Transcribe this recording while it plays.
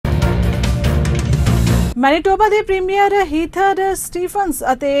Manitoba ਦੇ premier ਹੀਥਰ Stephen's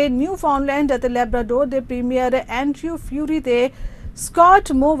ਅਤੇ ਨਿਊਫਾਊਂਡਲੈਂਡ ਅਤੇ ਲੈਬਰਾਡੋਰ ਦੇ ਪ੍ਰੀਮੀਅਰ ਐਂਡਰਿਊ ਫਿਊਰੀ ਤੇ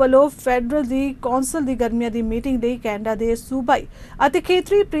ਸਕਾਟ ਮੋ ਵੱਲੋਂ ਫੈਡਰਲ ਦੀ ਕੌਂਸਲ ਦੀ ਗਰਮੀਆਂ ਦੀ ਮੀਟਿੰਗ ਲਈ ਕੈਨੇਡਾ ਦੇ ਸੂਬਾਈ ਅਤੇ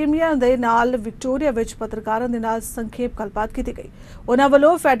ਖੇਤਰੀ ਪ੍ਰੀਮੀਅਰ ਦੇ ਨਾਲ ਵਿਕਟੋਰੀਆ ਵਿੱਚ ਪੱਤਰਕਾਰਾਂ ਦੇ ਨਾਲ ਸੰਖੇਪ ਗੱਲਬਾਤ ਕੀਤੀ ਗਈ। ਉਹਨਾਂ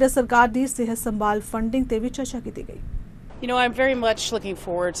ਵੱਲੋਂ ਫੈਡਰਲ ਸਰਕਾਰ ਦੀ ਸਿਹਤ ਸੰਭਾਲ ਫੰਡਿੰਗ ਤੇ ਵੀ ਚਰਚਾ ਕੀਤੀ ਗਈ। You know, I'm very much looking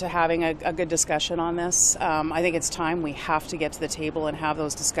forward to having a good discussion on this. I think it's time we have to get to the table and have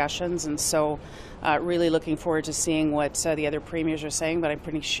those discussions, and so really looking forward to seeing what the other premiers are saying, but I'm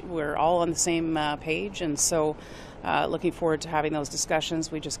pretty sure we're all on the same page, and so looking forward to having those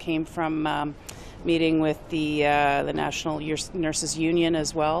discussions. We just came from meeting with the National Nurses Union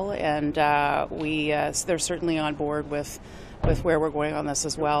as well, and they're certainly on board with where we're going on this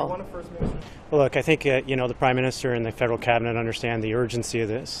as well. Well, look, I think the Prime Minister and the federal cabinet understand the urgency of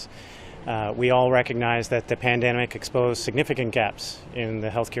this. We all recognize that the pandemic exposed significant gaps in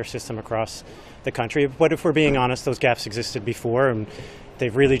the healthcare system across the country. But if we're being honest, those gaps existed before, and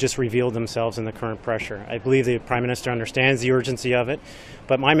they've really just revealed themselves in the current pressure. I believe the Prime Minister understands the urgency of it,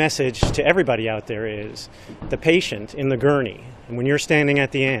 but my message to everybody out there is the patient in the gurney, and when you're standing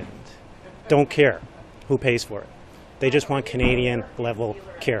at the end, don't care who pays for it. They just want Canadian level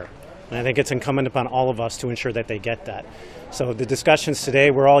care. And I think it's incumbent upon all of us to ensure that they get that. So the discussions today,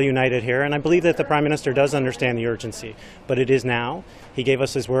 we're all united here, and I believe that the Prime Minister does understand the urgency, but it is now. He gave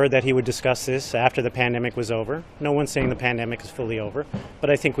us his word that he would discuss this after the pandemic was over. No one's saying the pandemic is fully over, but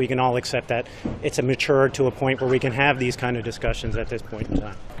I think we can all accept that it's matured to a point where we can have these kind of discussions at this point in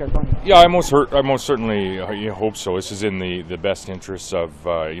time. Yeah, I most certainly hope so. This is in the best interests of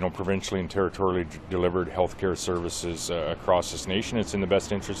provincially and territorially delivered healthcare services across this nation. It's in the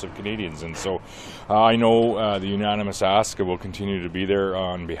best interests of Canadians, and so I know the unanimous ask will continue to be there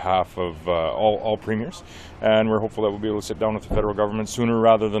on behalf of all premiers, and we're hopeful that we'll be able to sit down with the federal government sooner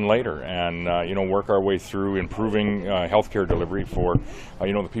rather than later, and work our way through improving healthcare delivery for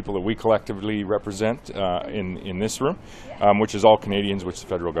the people that we collectively represent in this room, which is all Canadians, which the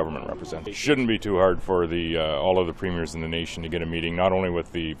federal government represents. It shouldn't be too hard for all of the premiers in the nation to get a meeting, not only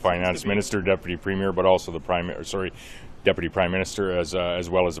with the finance minister, deputy premier, but also the Deputy Prime Minister as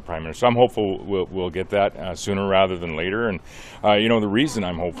well as the Prime Minister. So I'm hopeful we'll get that sooner rather than later. And the reason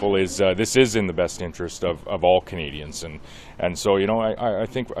I'm hopeful is this is in the best interest of all Canadians. And so I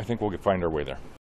think we'll find our way there.